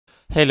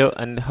Hello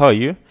and how are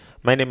you?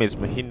 My name is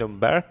Mahindo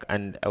Mbarak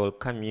and I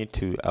welcome you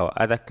to our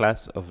other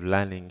class of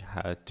learning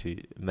how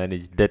to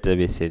manage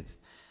databases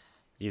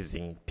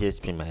using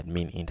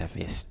PHP-admin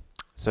interface.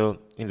 So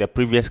in the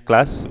previous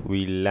class,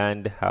 we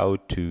learned how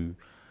to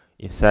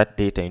insert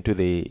data into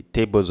the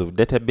tables of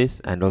database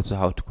and also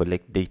how to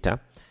collect data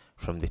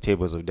from the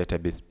tables of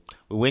database.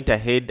 We went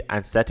ahead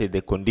and started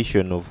the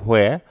condition of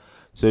where.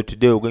 So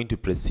today we're going to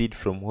proceed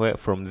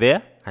from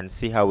there and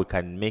see how we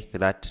can make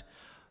that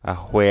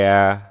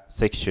where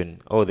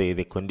section or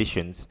the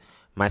conditions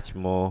much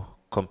more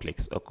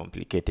complex or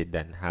complicated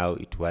than how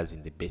it was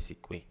in the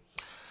basic way.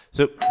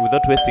 So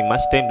without wasting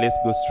much time, let's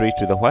go straight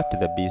to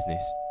the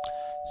business.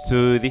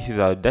 So this is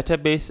our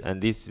database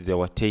and this is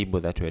our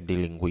table that we're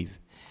dealing with.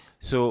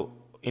 So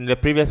in the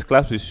previous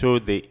class we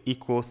showed the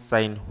equal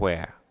sign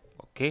where,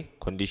 okay,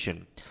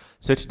 condition.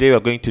 So today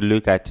we're going to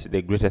look at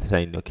the greater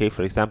sign. Okay,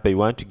 for example, you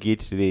want to get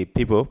the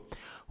people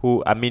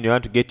who, you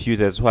want to get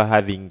users who are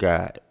having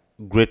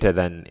greater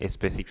than a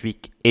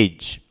specific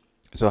age.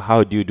 So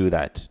how do you do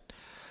that?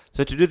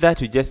 So to do that,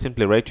 you just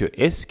simply write your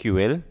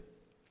SQL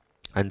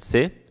and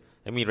say,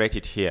 let me write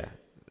it here,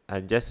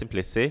 and just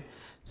simply say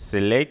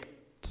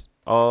select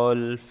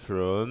all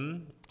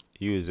from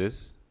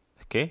users,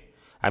 okay,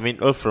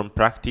 all from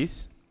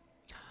practice,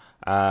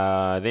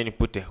 then you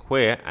put a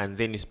where and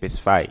then you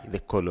specify the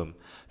column.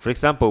 For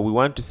example, we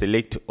want to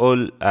select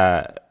all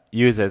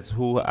users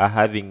who are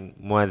having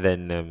more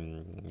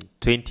than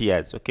 20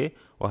 years, okay,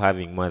 or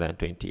having more than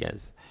 20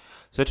 years.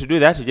 So to do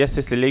that, you just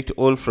say select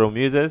all from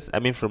users,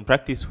 from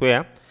practice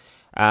where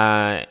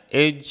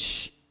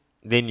age,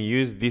 then you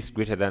use this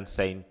greater than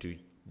sign to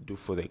do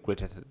for the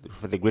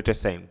greater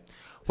sign,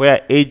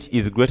 where age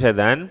is greater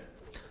than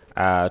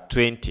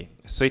 20.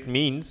 So it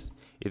means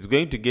it's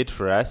going to get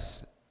for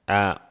us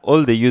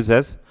all the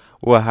users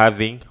who are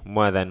having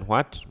more than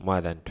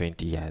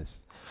 20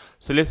 years.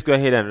 So let's go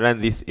ahead and run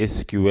this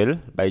SQL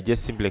by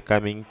just simply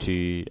coming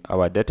to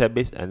our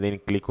database and then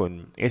click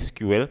on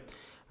SQL,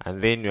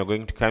 and then you're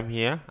going to come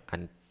here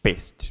and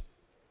paste.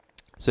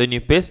 So when you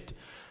paste,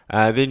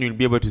 then you'll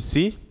be able to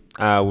see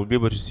we'll be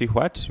able to see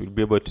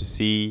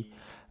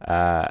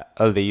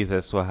all the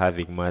users who are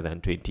having more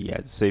than 20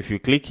 years. So if you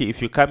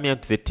come here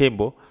to the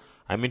table,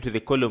 to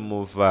the column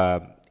of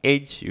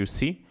age, you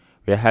see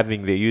we are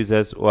having the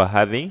users who are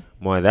having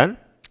more than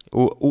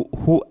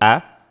who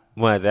are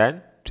more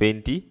than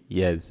 20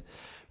 years.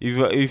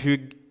 If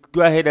you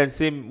go ahead and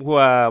say who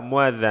are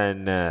more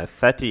than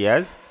 30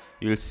 years,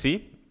 you'll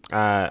see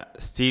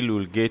still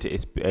will get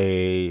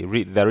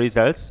the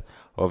results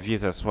of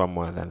users who are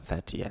more than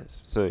 30 years.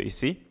 So you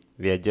see,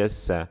 there are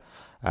just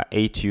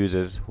 8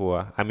 users who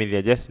are, there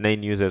are just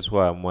 9 users who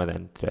are more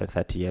than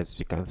 30 years,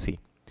 you can see.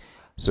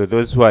 So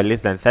those who are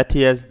less than 30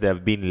 years, they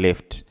have been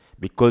left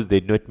because they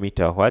did not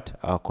meet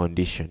our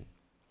condition.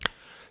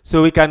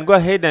 So we can go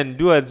ahead and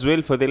do as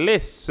well for the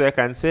list. So I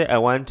can say I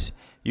want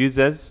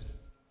users.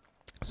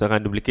 So I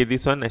can duplicate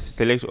this one. I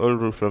select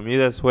all from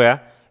users where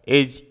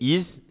age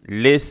is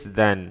less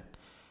than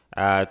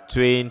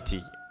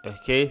 20.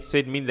 Okay, so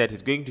it means that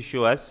it's going to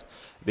show us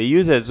the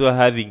users who are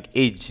having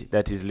age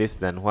that is less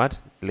than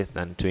less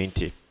than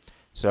 20.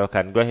 So I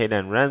can go ahead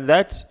and run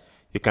that.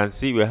 You can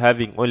see we're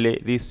having only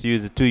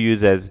two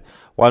users.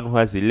 One who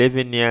has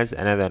 11 years,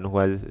 another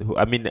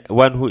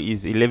one who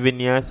is 11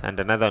 years, and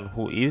another one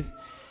who is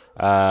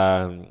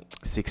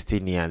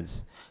 16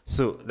 years.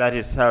 So that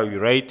is how you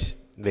write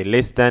the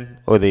less than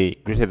or the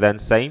greater than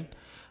sign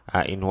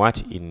in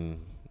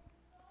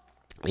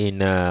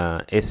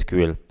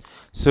SQL.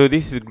 So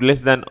this is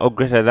less than or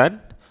greater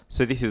than.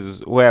 So this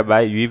is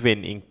whereby you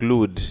even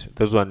include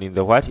those one in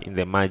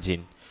the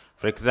margin.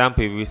 For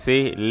example, if we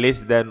say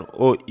less than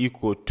or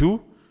equal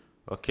to,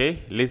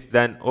 okay, less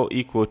than or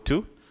equal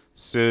to,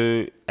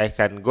 so I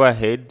can go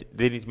ahead,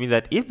 then it means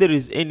that if there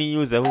is any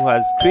user who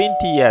has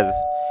 20 years,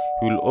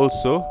 he will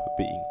also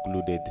be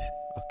included.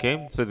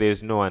 Okay, so there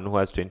is no one who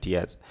has 20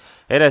 years.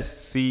 Let us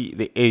see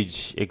the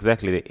age,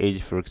 exactly the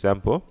age. For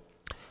example,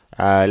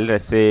 let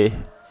us say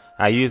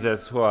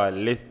users who are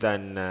less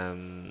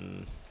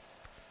than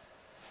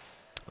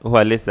who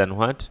are less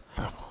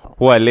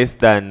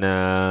than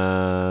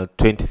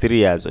 23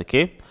 years.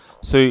 Okay,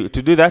 so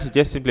to do that,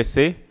 just simply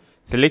say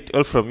select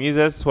all from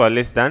users who are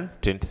less than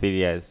 23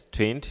 years.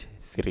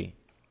 23.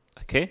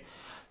 Okay,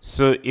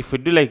 so if we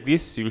do like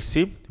this, you'll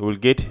see we'll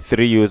get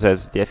 3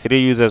 users. There are 3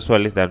 users who are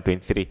less than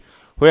 23,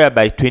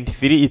 whereby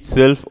 23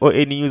 itself or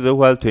any user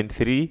who has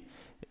 23,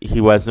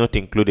 he was not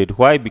included.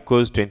 Why?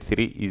 Because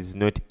 23 is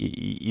not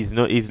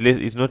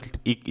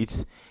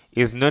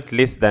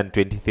less than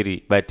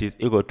 23, but is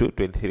equal to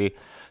 23.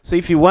 So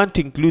if you want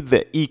to include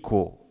the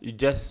equal, you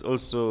just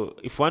also,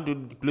 if you want to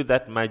include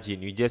that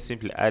margin, you just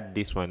simply add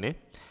this one,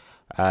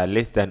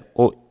 less than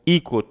or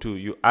equal to,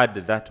 you add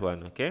that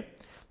one. Okay,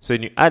 so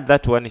when you add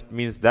that one, it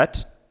means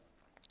that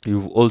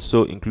you've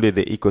also included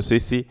the equal. So you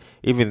see,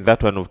 even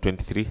that one of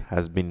 23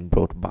 has been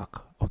brought back.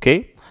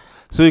 Okay,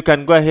 so you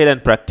can go ahead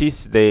and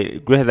practice the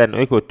greater than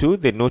or equal to,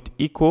 the not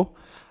equal,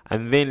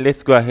 and then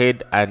let's go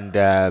ahead and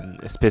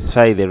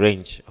specify the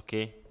range.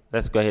 Okay,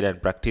 Let's go ahead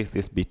and practice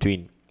this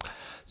between.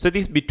 So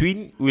this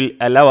between will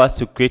allow us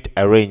to create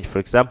a range. For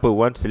example, we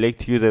want to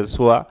select users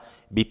who are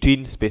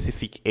between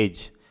specific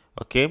age.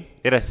 Okay,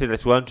 let us say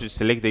that we want to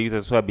select the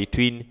users who are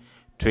between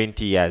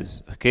 20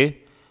 years,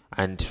 okay,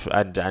 and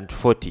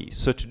 40.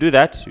 So to do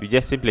that, we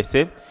just simply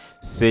say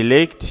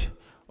select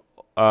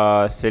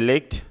all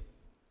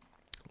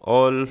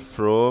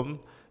from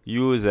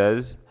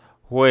users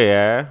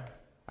where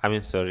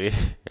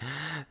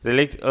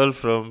select all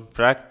from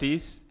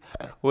practice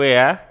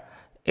where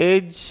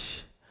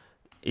age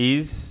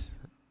is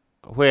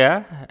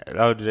where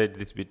how to write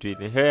this between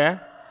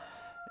where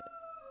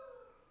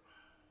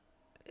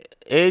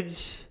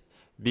age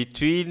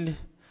between,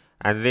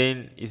 and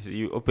then is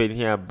you open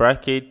here a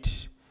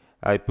bracket.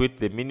 I put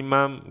the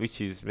minimum, which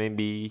is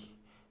maybe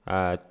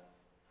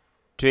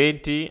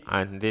 20,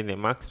 and then the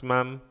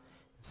maximum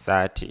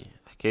 30.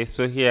 Okay,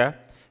 so here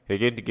you're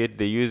going to get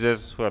the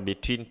users who are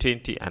between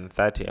 20 and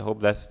 30. I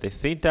hope that's the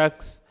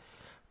syntax.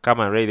 Come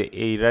and run the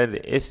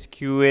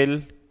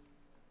SQL.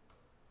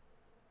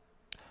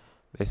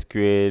 The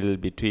SQL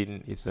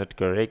between is not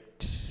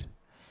correct.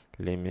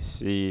 Let me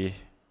see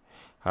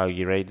how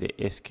you write the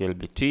SQL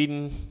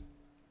between.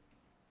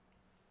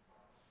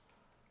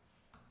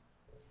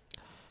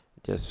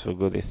 Just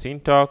forgot the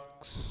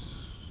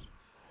syntax.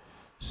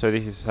 So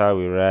this is how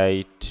we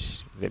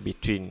write the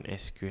between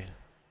SQL.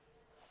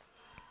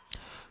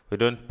 We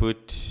don't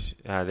put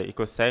the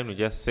equal sign, we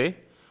just say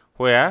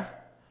where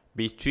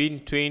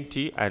between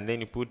 20, and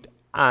then you put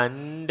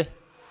and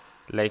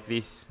like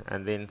this,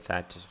 and then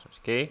 30.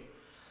 Okay,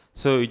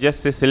 so you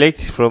just say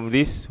select from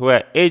this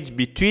where age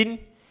between,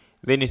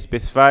 then you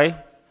specify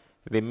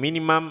the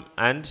minimum,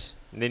 and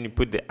then you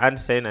put the and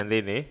sign, and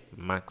then the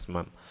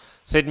maximum.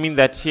 So it means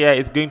that here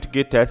it's going to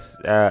get us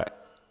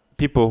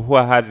people who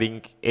are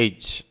having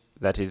age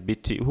that is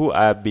who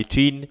are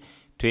between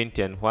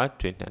 20 and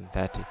 20 and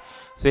 30.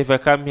 So if I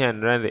come here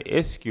and run the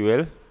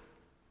SQL,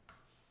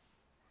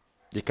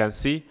 you can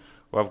see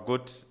we've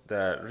got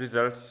the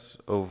results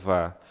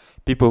of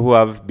people who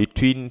have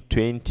between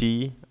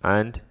 20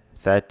 and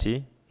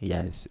 30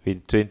 years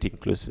with 20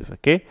 inclusive.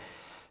 Okay,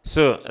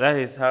 so that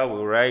is how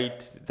we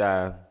write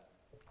the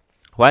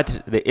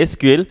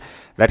SQL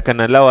that can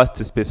allow us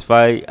to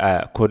specify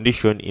a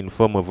condition in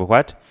form of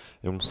what?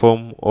 In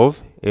form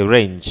of a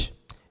range.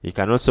 You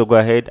can also go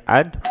ahead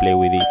and play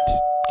with it.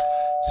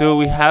 So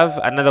we have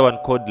another one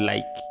called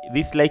like.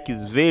 This like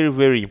is very,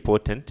 very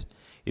important.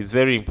 It's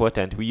very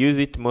important. We use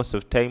it most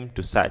of the time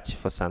to search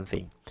for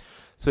something.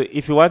 So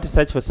if you want to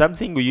search for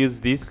something, we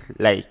use this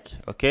like,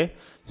 okay?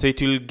 So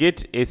it will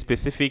get a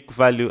specific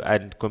value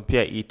and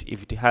compare it.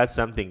 If it has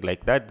something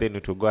like that, then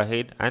it will go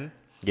ahead and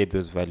get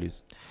those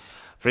values.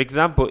 For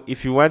example,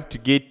 if you want to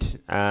get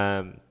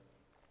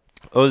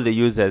all the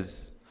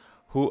users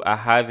who are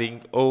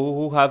having or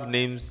who have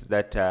names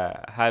that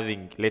are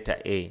having letter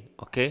A,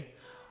 okay?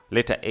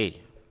 Letter A.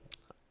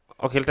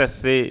 Okay, let us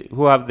say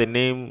who have the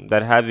name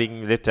that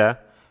having letter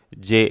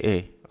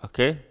JA,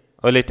 okay?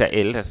 Or letter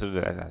A, let us do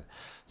that.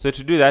 So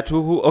to do that,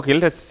 okay,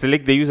 let us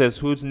select the users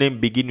whose name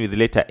begin with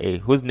letter A.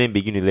 Whose name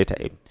begin with letter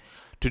A.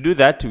 To do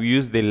that, we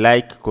use the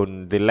like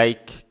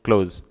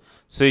clause.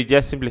 So you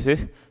just simply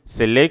say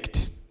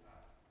select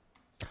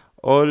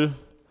all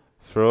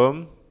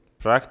from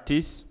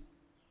practice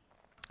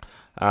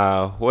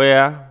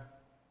where,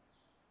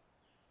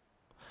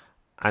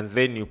 and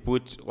then you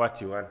put what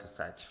you want to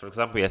search. For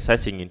example, you're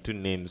searching into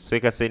names, so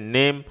you can say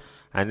name,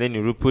 and then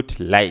you put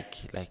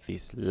like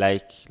this,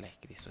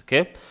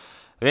 okay?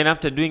 Then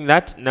after doing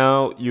that,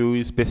 now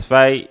you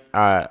specify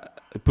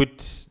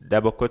put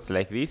double quotes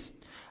like this,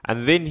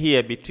 and then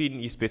here between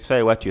you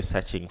specify what you're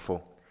searching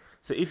for.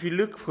 So if you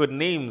look for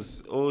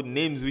names or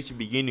names which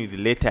begin with the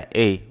letter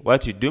A,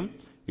 what you do,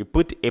 you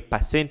put a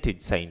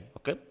percentage sign,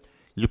 okay?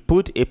 You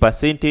put a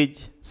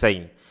percentage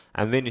sign,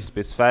 and then you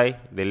specify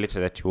the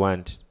letter that you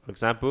want. For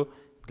example,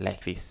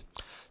 like this.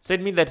 So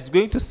it means that it's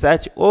going to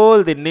search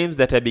all the names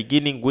that are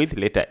beginning with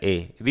letter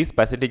A. This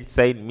percentage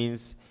sign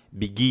means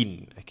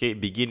begin, okay?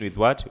 Begin with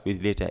what?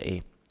 With letter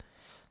A.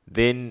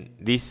 Then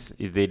this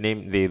is the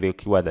name, the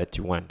keyword that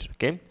you want,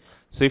 okay?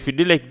 So if you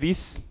do like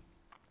this,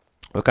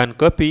 we can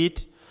copy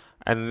it,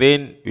 and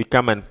then we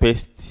come and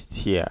paste it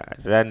here.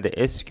 Run the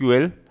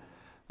SQL,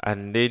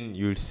 and then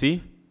you'll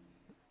see.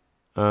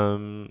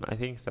 I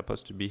think it's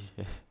supposed to be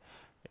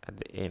at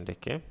the end,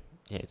 okay?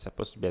 Yeah, it's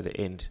supposed to be at the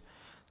end.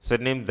 So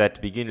names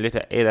that begin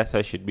letter A, that's how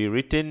it should be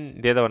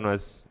written. The other one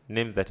was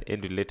names that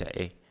end with letter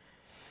A.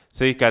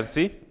 So you can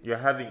see you're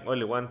having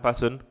only one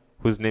person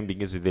whose name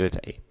begins with the letter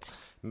A.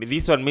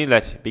 This one means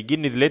that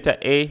begin with letter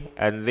A,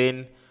 and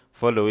then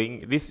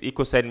following this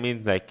equal sign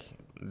means like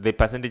the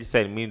percentage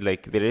sign means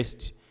like the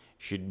rest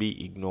should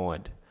be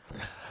ignored.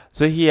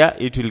 So here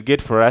it will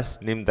get for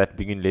us name that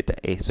begin letter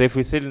A. So if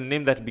we say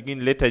name that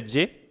begin letter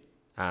J, you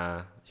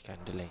can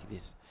do like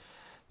this.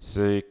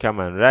 So you come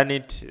and run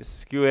it,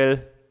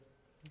 SQL,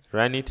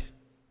 run it.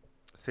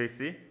 So you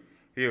see,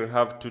 here we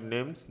have two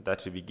names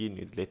that will begin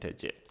with letter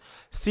J.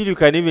 Still, you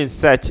can even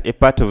search a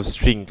part of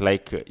string,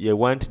 like you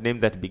want name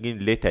that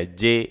begin letter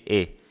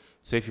JA.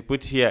 So if you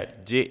put here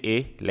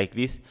JA like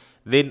this,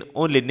 then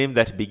only name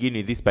that begin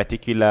with this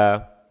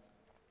particular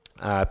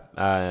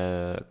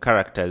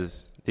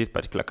characters, these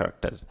particular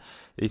characters,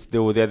 they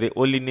are the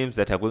only names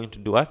that are going to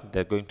do what?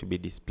 They're going to be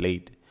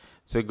displayed.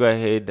 So go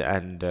ahead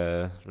and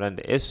run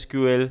the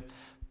SQL,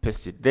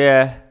 paste it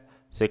there.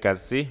 So you can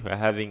see we're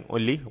having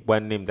only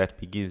one name that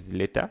begins with the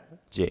letter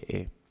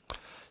JA.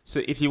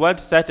 So if you want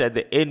to start at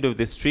the end of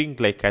the string,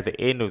 like at the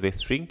end of the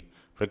string,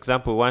 for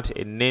example, we want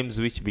names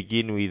which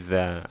begin with,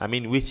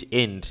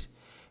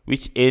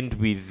 which end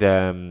with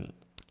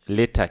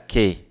letter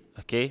K,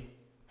 okay?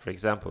 For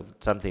example,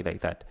 something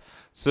like that.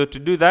 So to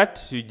do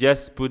that, you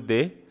just put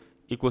the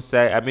equal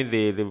sign,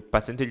 the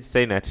percentage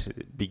sign at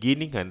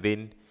beginning, and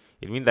then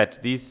it means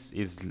that this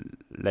is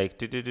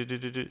like,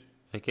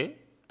 okay?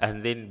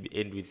 And then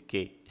end with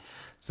K.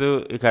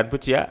 So you can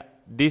put here,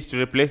 this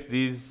to replace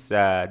these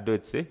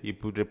dots, you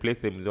put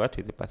replace them with what?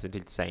 With the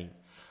percentage sign.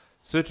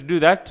 So to do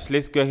that,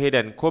 let's go ahead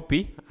and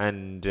copy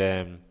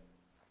and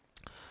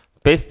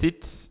paste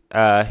it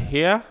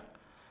here.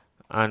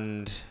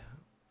 And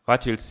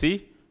what you'll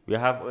see, we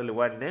have only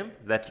one name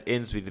that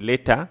ends with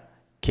letter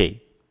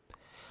K.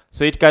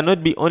 So it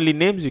cannot be only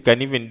names. You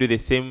can even do the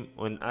same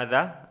on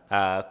other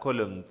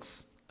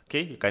columns.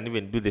 Okay, you can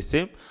even do the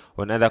same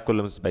on other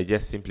columns by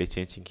just simply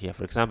changing here.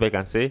 For example, I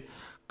can say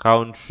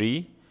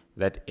country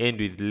that end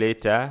with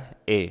letter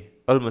A.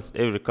 Almost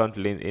every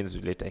country ends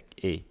with letter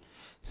A.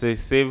 So you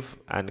save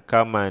and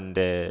come and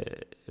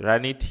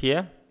run it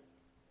here.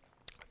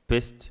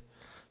 Paste.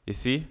 You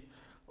see,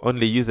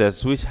 only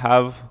users which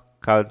have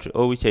country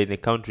or which are in the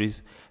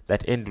countries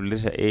that end with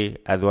letter A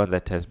are the one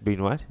that has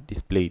been what?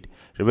 Displayed.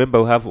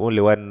 Remember, we have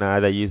only one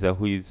other user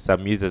who is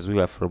some users who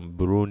are from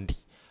Burundi.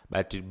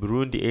 But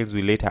Burundi ends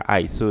with letter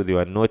I, so they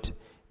were not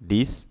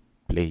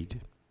displayed.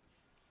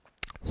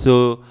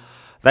 So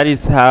that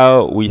is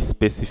how we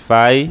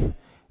specify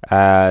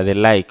the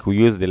like. We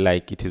use the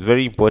like. It is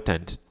very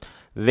important.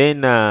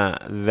 Then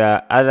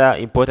the other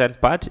important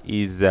part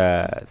is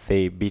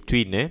the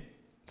between.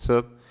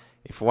 So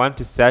if we want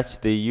to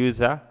search the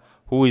user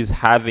who is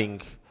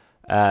having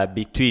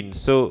between,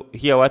 so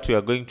here what we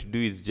are going to do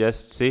is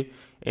just say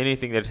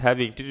anything that's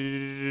having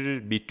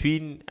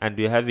between, and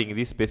we're having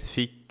these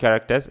specific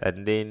characters,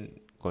 and then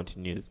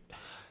continues.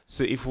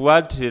 So if we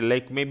want to,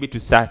 like, maybe to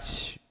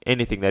search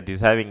anything that is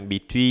having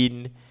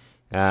between,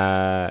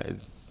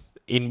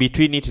 in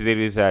between it there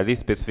is this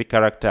specific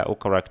character or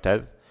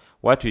characters,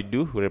 what we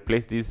do, we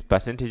replace these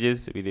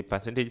percentages with a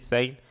percentage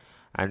sign,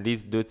 and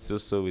these dots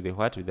also with the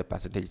what? With the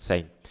percentage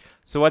sign.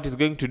 So what it's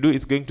going to do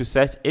is going to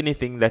search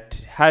anything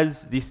that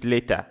has this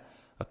letter,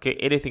 okay?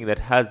 Anything that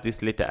has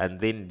this letter, and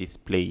then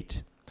display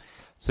it.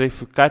 So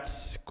if we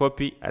cut,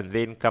 copy, and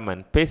then come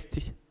and paste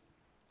it,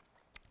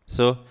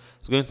 so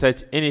it's going to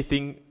search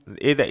anything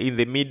either in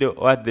the middle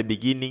or at the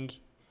beginning.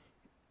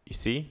 You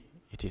see,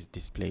 it is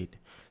displayed.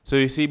 So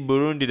you see,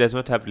 Burundi does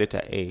not have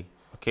letter A,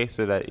 okay?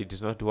 So that it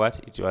is not what?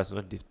 It was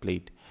not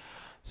displayed.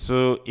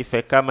 So if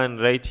I come and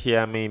write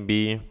here,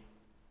 maybe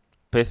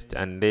paste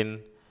and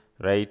then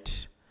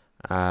write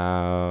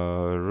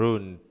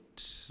run,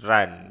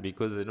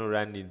 because there's no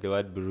run in the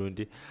word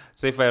Burundi.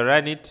 So if I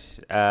run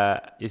it,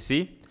 you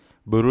see,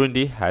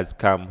 Burundi has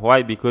come.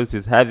 Why? Because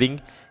it's having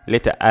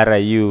letter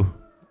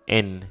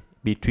RUN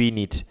between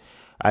it.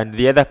 And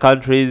the other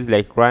countries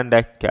like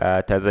Rwanda,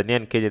 Tanzania,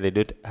 and Kenya, they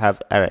don't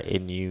have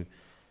RUN.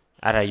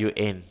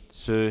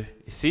 So you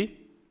see,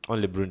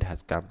 only Burundi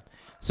has come.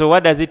 So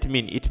what does it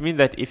mean? It means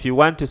that if you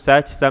want to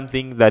search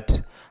something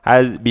that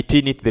has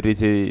between it, there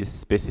is a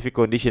specific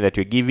condition that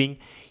you're giving,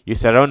 you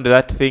surround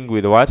that thing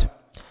with what?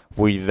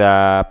 With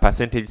a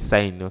percentage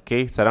sign,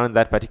 okay? Surround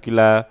that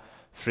particular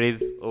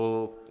phrase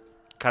or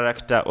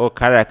character or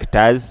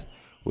characters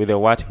with a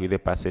what? With a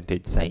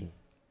percentage sign.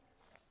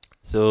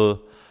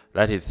 So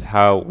that is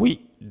how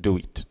we do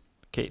it.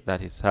 Okay,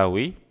 that is how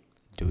we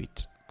do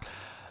it.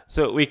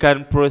 So we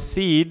can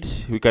proceed.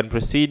 We can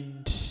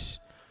proceed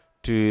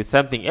to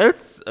something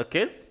else.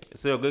 Okay,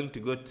 so we're going to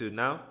go to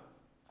now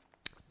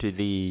to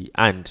the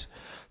and.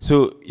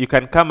 So you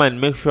can come and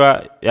make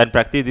sure and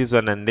practice this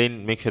one, and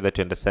then make sure that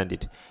you understand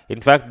it.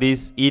 In fact,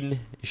 this in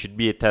should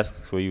be a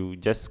task for you.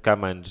 Just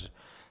come and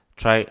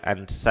try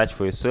and search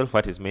for yourself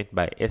what is meant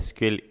by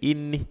SQL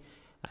in,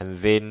 and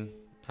then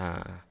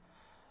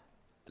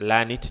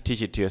learn it,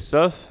 teach it to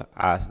yourself,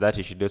 as that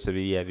you should also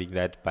be having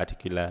that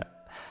particular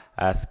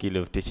skill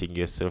of teaching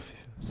yourself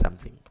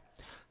something.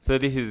 So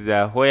this is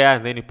where,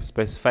 and then you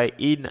specify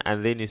in,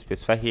 and then you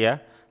specify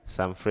here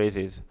some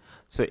phrases.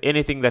 So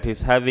anything that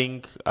is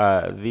having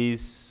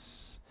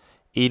this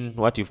in,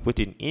 what you've put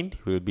in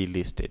will be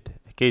listed.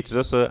 Okay, it's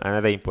also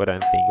another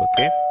important thing.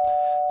 Okay,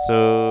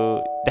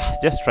 so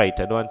just try it.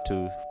 I don't want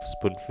to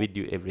spoon feed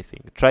you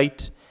everything. Try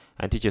it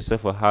and teach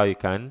yourself how you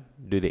can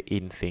do the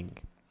in thing.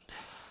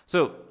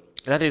 So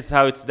that is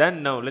how it's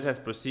done. Now let us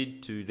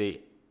proceed to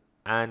the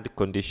and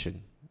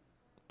condition.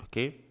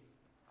 Okay,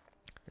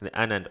 the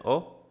and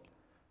or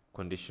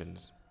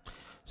conditions.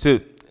 So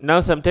now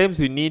sometimes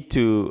we need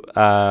to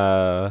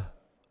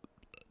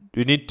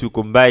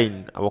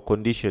combine our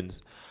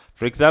conditions.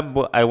 For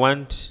example, I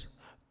want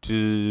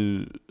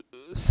to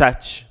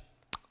search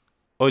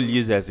all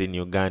users in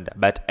Uganda,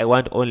 but I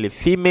want only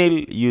female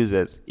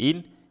users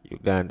in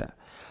Uganda.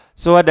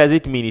 So what does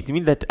it mean? It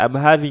means that I'm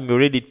having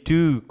already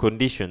two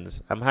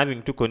conditions. I'm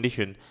having two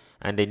conditions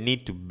and I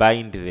need to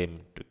bind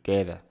them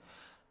together.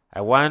 I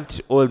want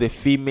all the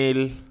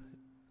female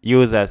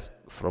users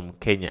from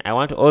Kenya. I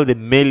want all the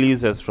male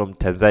users from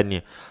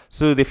Tanzania.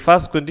 So the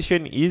first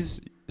condition is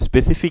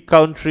specific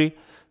country.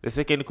 The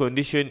second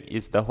condition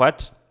is the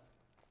what?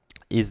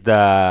 Is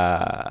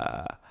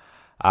the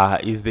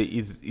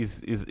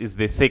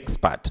sex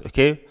part.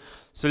 Okay,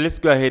 so let's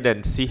go ahead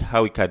and see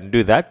how we can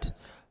do that,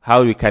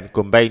 how we can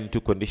combine two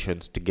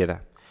conditions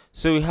together.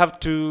 So we have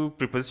two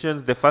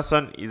prepositions. The first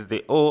one is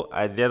the or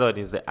and the other one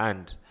is the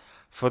and.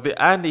 For the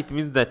and, it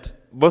means that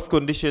both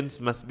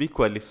conditions must be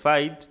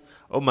qualified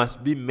or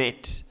must be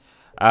met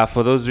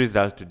for those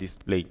results to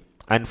display.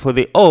 And for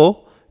the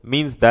or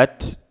means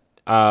that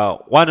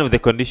one of the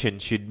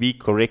conditions should be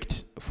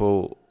correct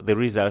for the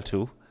result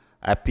to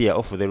appear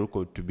or for the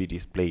record to be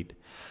displayed.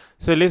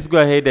 So let's go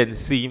ahead and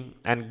see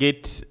and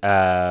get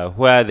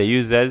where the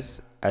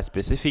users are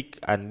specific,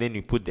 and then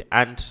we put the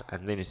and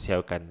then you see how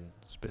we can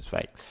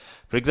specify.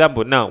 For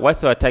example, now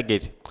what's our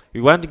target?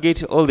 We want to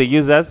get all the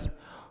users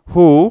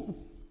who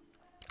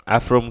are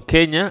from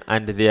Kenya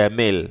and they are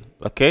male.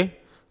 Okay,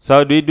 so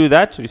how do we do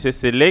that? We say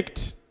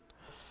select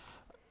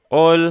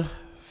all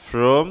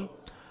from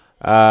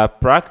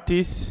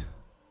practice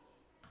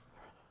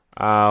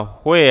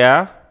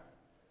where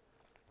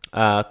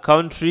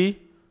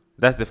country,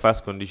 that's the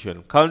first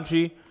condition,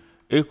 country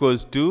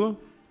equals to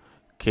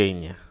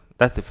Kenya.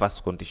 That's the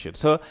first condition.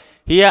 So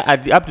here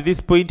up to this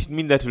point, it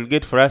means that we'll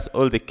get for us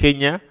all the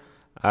Kenya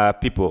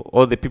people,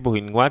 all the people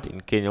in what?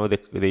 In Kenya, all the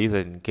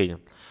users in Kenya.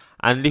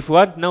 And if we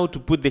want now to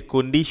put the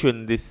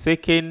condition, the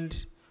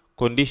second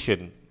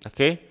condition,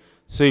 okay,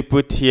 so you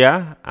put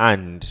here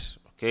and,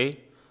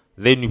 okay,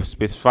 then you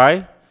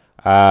specify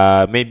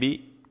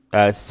maybe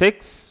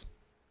sex,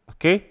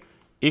 okay,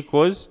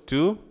 equals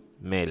to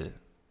male.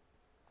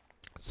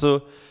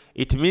 So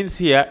it means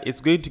here it's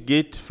going to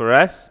get for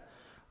us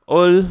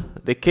all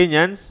the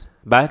Kenyans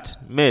but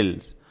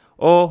males,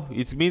 or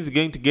it means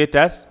going to get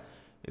us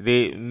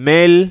the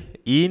male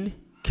in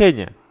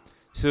Kenya.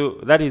 So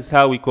that is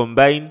how we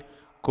combine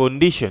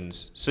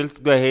conditions. So let's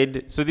go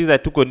ahead. So these are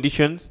two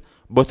conditions,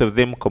 both of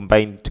them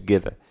combined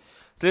together.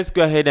 So let's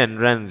go ahead and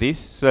run this.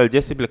 So I'll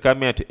just simply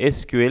come here to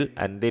SQL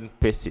and then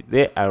paste it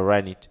there and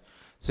run it.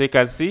 So you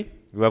can see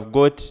we have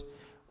got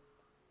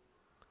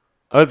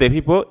all the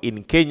people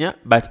in Kenya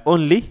but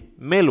only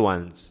male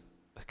ones.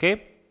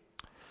 Okay,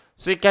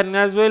 so you can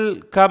as well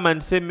come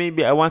and say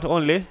maybe I want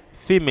only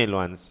female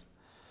ones.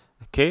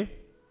 Okay,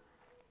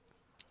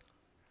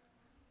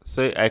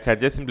 so I can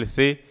just simply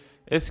say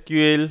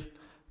SQL,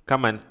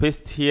 come and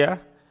paste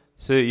here.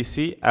 So you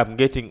see I'm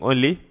getting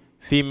only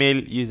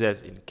female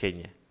users in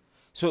Kenya.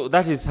 So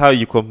that is how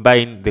you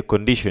combine the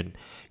condition.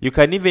 You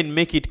can even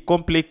make it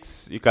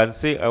complex. You can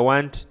say I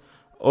want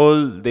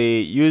all the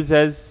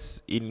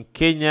users in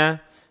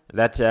Kenya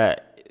that are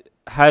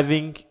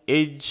having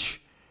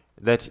age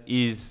that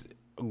is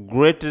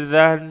greater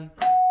than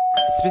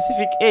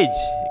specific age,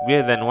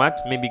 greater than what?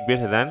 Maybe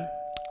greater than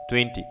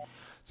 20.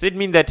 So it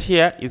means that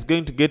here is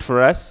going to get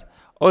for us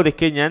all the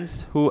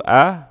Kenyans who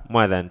are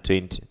more than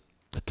 20.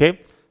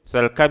 Okay,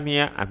 so I'll come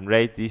here and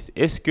write this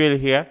SQL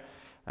here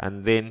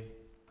and then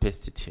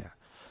paste it here.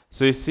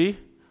 So you see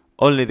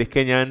only the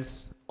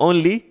Kenyans,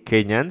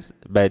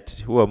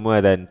 but who are more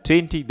than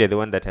 20, they're the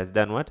one that has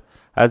done what?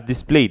 Has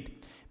displayed.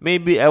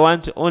 Maybe I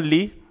want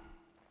only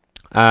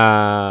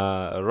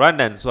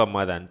Rwandans who are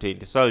more than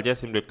 20. So I'll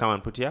just simply come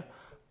and put here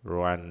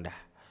Rwanda.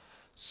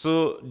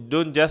 So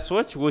don't just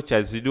watch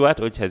as you do what,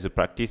 watch as you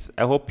practice.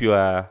 I hope you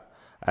are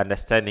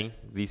understanding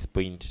this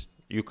point.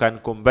 You can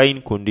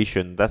combine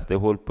conditions. That's the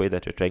whole point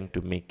that we're trying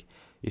to make.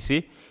 You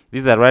see,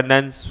 these are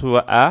Rwandans who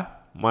are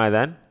more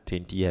than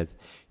 20 years.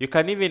 You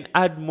can even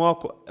add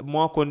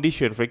more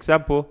condition. For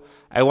example,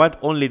 I want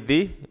only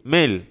the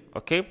male.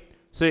 Okay,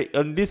 so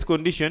on this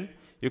condition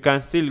you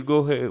can still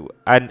go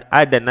and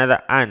add another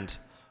and,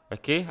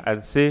 okay,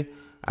 and say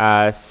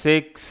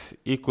sex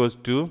equals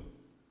to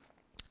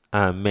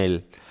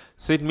male.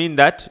 So it means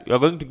that you are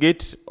going to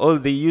get all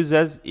the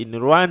users in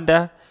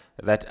Rwanda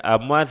that are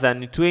more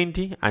than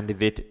 20 and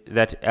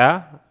that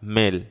are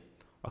male.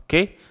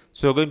 Okay,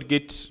 so we're going to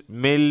get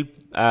male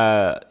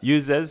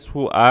users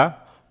who are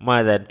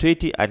more than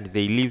 20 and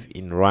they live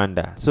in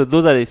Rwanda. So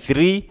those are the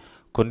three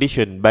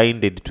conditions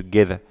binded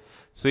together.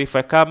 So if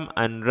I come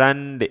and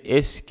run the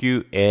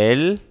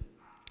SQL,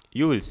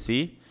 you will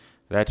see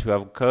that we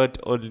have got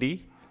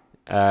only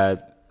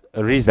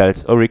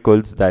results or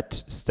records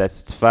that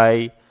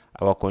satisfy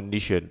our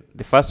condition.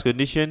 The first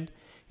condition,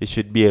 it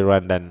should be a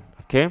Rwandan.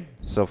 Okay,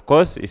 so of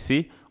course you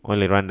see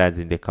only Rwandans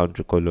in the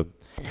country column.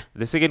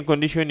 The second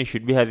condition, you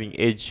should be having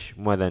age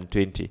more than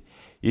 20.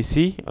 You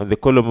see on the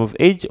column of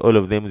age, all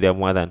of them, they are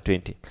more than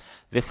 20.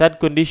 The third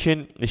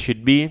condition, it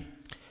should be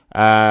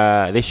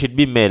they should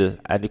be male,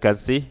 and you can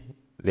see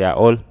They are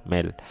all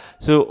male.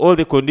 So all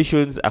the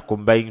conditions are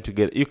combined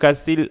together. You can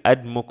still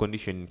add more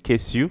condition in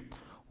case you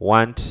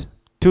want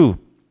to.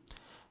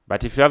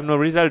 But if you have no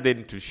result,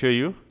 then to show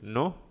you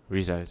no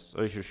results,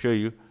 or it should show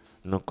you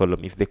no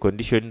column if the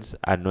conditions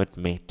are not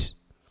met.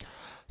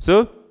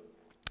 So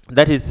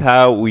that is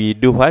how we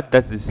do what?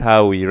 That is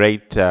how we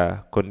write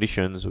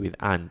conditions with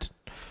AND.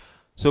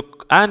 So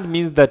AND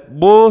means that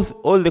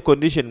all the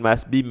conditions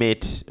must be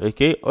met.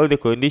 Okay, all the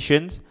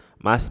conditions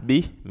must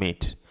be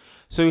met.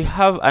 So we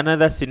have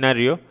another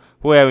scenario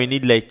where we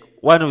need like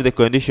one of the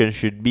conditions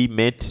should be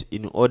met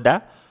in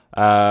order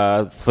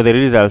for the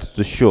results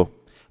to show.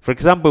 For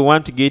example, we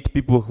want to get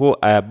people who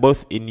are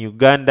both in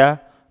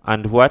Uganda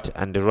and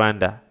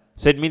Rwanda.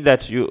 So it means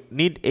that you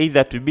need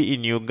either to be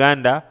in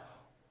Uganda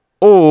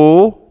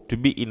or to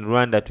be in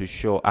Rwanda to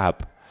show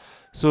up.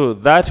 So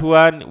that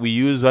one we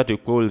use what we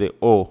call the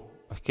O.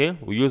 Okay,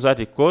 we use what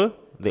we call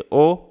the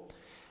O,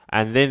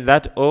 and then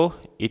that O,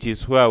 it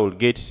is where we'll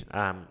get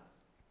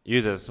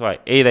users who are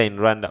either in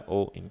Rwanda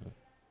or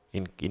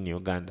in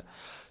Uganda.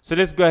 So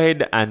let's go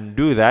ahead and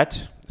do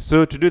that.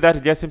 So to do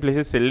that, just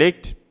simply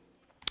select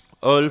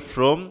all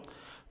from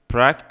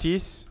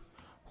practice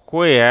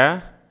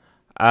where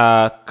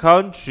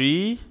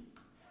country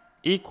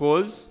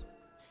equals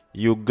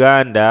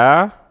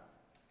Uganda.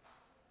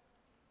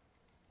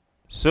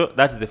 So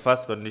that's the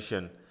first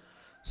condition.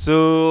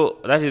 So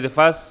that is the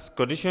first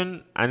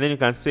condition, and then you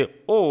can say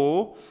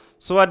O.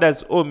 So what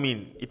does O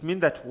mean? It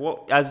means that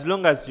as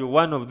long as you're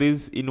one of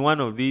these,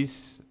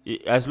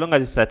 as long as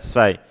you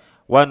satisfy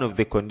one of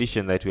the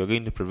conditions that we are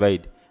going to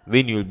provide,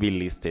 then you'll be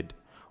listed.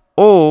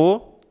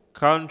 O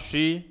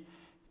country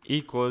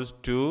equals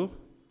to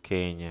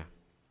Kenya.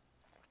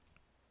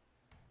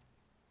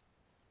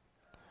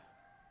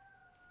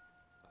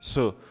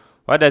 So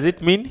what does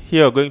it mean?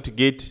 Here we're going to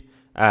get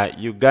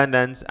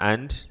Ugandans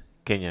and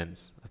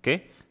Kenyans.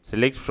 Okay,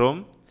 select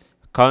from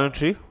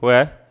country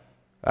where,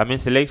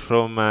 select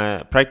from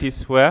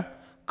practice where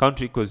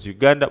country equals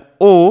Uganda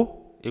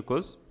or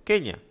equals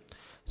Kenya.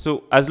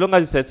 So as long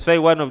as you satisfy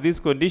one of these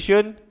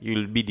conditions, you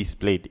will be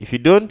displayed. If you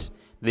don't,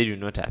 they do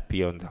not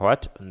appear on the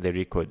on the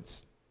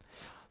records.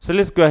 So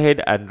let's go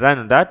ahead and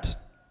run that.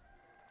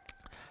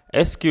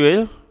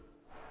 SQL,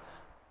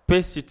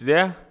 paste it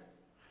there.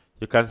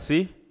 You can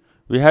see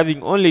we're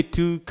having only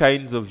two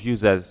kinds of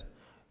users,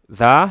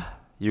 the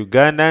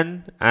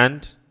Ugandan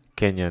and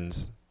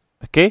Kenyans.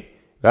 Okay,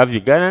 we have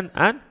Ugandan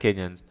and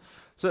Kenyans.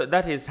 So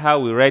that is how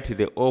we write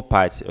the O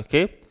part.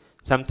 Okay,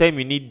 sometimes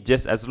you need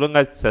just as long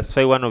as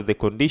satisfy one of the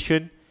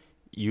condition,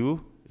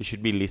 you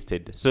should be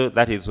listed. So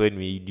that is when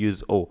we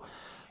use O.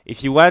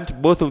 If you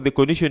want both of the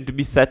condition to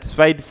be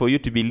satisfied for you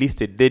to be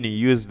listed, then you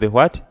use the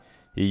what?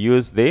 You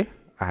use the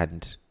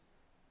AND.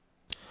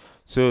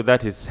 So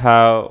that is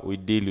how we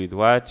deal with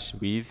what?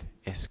 With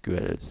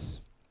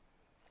SQLs.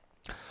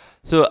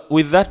 So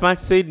with that much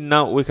said,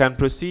 now we can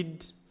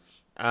proceed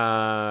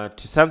to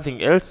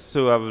something else.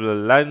 So I've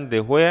learned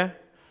the where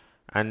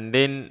and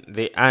then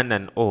the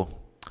and O.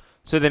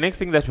 So the next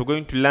thing that we're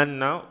going to learn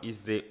now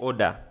is the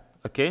order.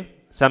 Okay,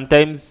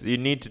 sometimes you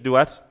need to do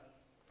what?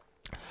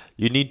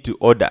 You need to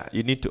order.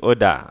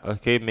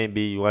 Okay,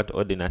 maybe you want to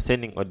order in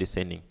ascending or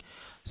descending.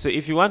 So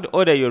if you want to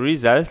order your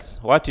results,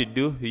 what you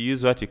do, you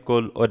use what you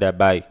call order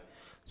by.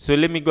 So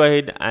let me go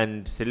ahead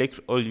and select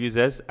all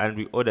users and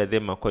we order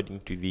them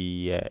according to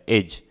the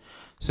age.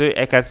 So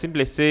I can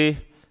simply say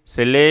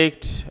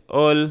select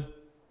all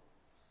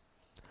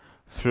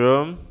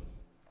from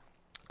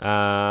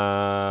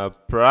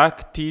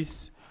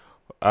practice,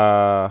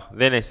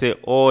 then I say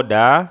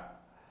order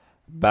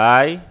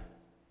by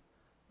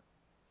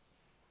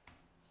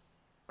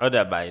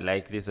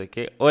like this.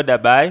 Okay, order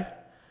by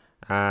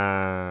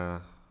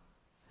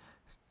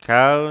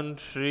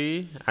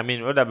country,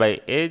 order by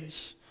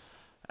age,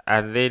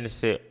 and then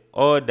say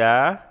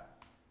order,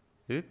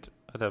 is it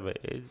order by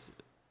age?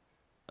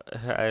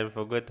 I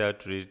forgot how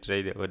to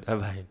retry the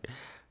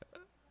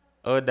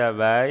order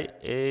by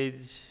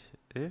age.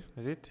 Is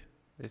it?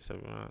 It's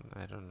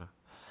I don't know.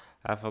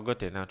 I've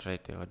forgotten how to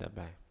write the order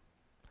by.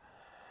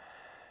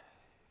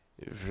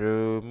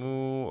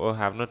 Remove or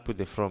have not put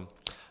the from.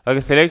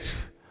 Okay, select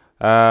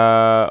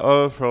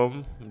all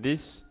from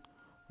this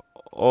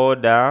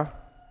order.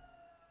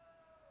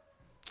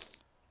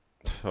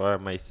 Why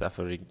am I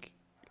suffering?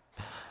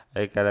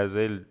 I can as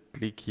well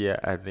click here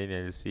and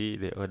then I'll see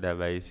the order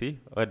by. See,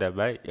 order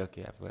by.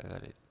 Okay, I've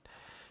got it.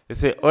 You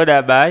say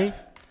order by,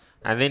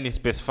 and then you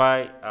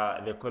specify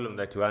the column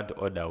that you want to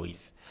order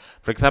with.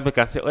 For example, you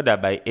can say order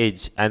by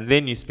age, and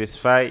then you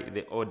specify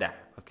the order.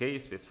 Okay, you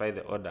specify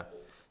the order.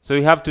 So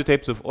we have two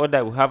types of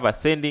order. We have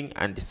ascending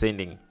and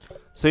descending.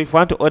 So if you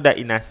want to order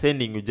in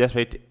ascending, you just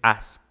write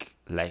ask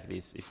like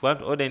this. If you want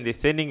to order in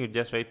descending, you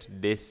just write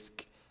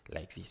desk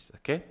like this.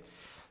 Okay.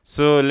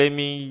 So let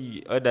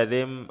me order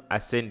them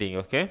ascending.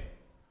 Okay.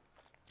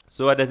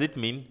 So what does it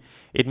mean?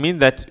 It means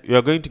that you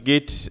are going to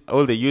get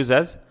all the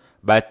users,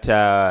 but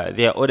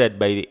they are ordered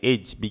by the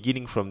age,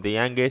 beginning from the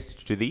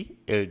youngest to the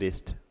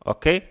eldest.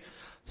 Okay.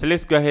 So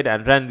let's go ahead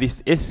and run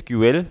this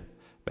SQL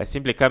by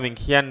simply coming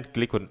here and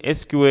click on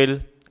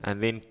SQL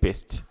and then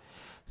paste.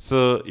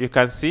 So you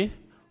can see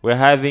we're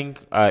having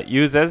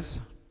users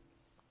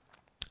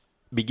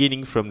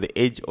beginning from the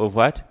age of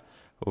what?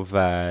 Of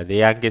the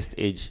youngest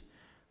age.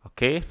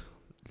 Okay,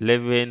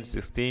 11,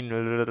 16,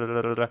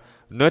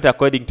 not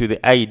according to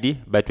the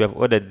ID, but we have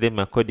ordered them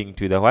according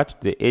to the what?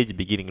 The age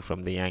beginning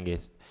from the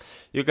youngest.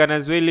 You can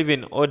as well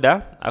even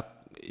order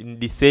in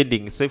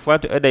descending. So if you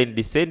want to order in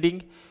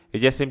descending, you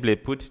just simply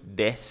put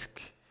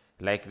desk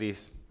like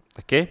this.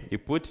 Okay, you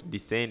put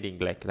descending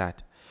like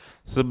that.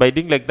 So by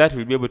doing like that,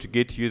 we'll be able to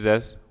get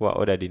users who are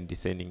ordered in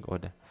descending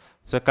order.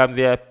 So come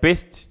there,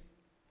 paste.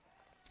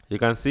 You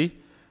can see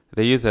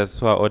the users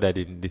who are ordered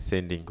in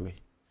descending way.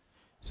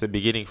 So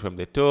beginning from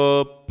the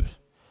top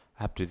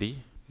up to the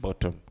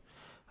bottom,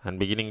 and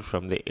beginning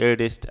from the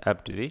eldest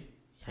up to the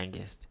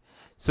youngest.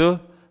 So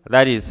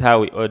that is how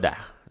we order.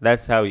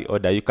 That's how we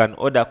order. You can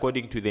order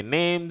according to the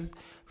names.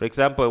 For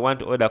example, I want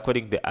to order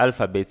according to the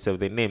alphabets of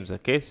the names.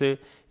 Okay, so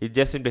you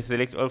just simply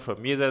select all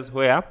from users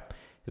where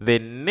the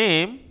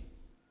name,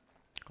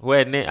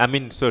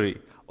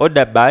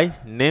 order by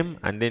name,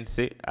 and then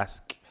say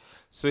ask.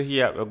 So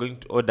here we're going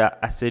to order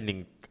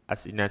ascending,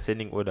 as in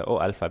ascending order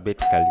or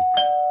alphabetically.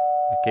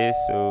 Okay,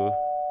 so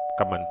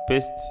come and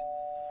paste.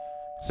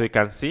 So you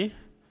can see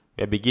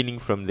we are beginning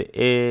from the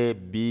A,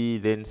 B,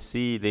 then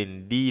C,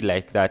 then D,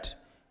 like that,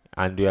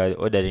 and we are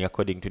ordering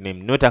according to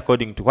name, not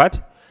according to what?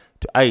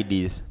 To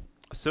IDs.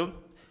 So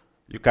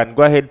you can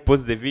go ahead,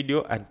 pause the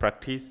video, and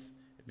practice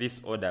this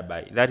order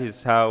by. That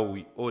is how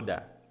we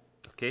order.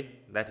 Okay,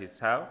 that is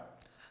how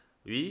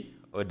we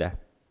order.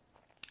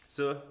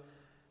 So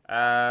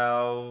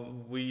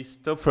we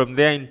stop from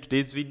there in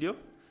today's video.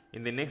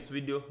 In the next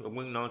video, we're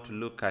going now to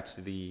look at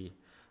the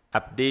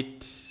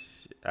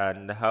update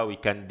and how we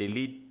can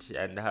delete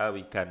and how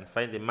we can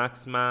find the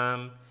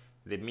maximum,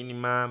 the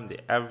minimum, the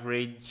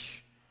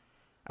average,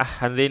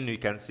 and then we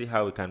can see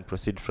how we can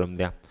proceed from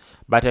there.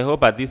 But I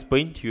hope at this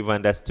point you've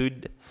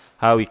understood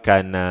how we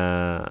can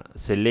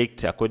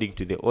select according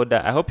to the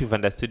order. I hope you've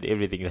understood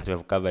everything that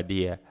we've covered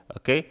here.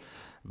 Okay,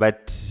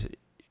 but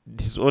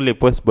this is only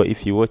possible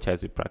if you watch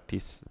as you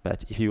practice.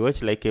 But if you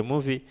watch like a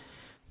movie,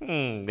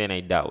 then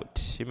I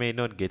doubt you may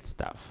not get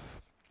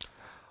stuff.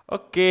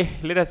 Okay,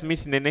 let us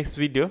meet in the next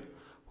video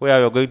where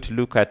we're going to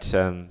look at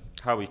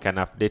how we can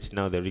update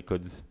now the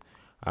records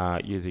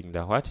using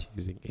the what?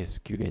 Using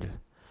SQL.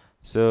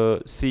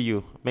 So see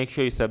you. Make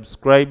sure you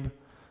subscribe.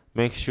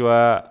 Make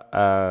sure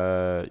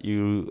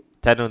you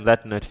turn on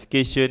that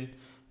notification.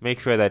 Make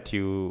sure that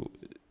you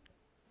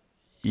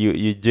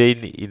join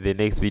in the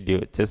next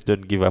video. Just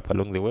don't give up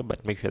along the way,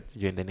 but make sure to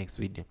join the next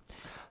video.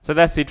 So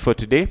that's it for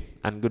today,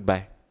 and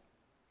goodbye.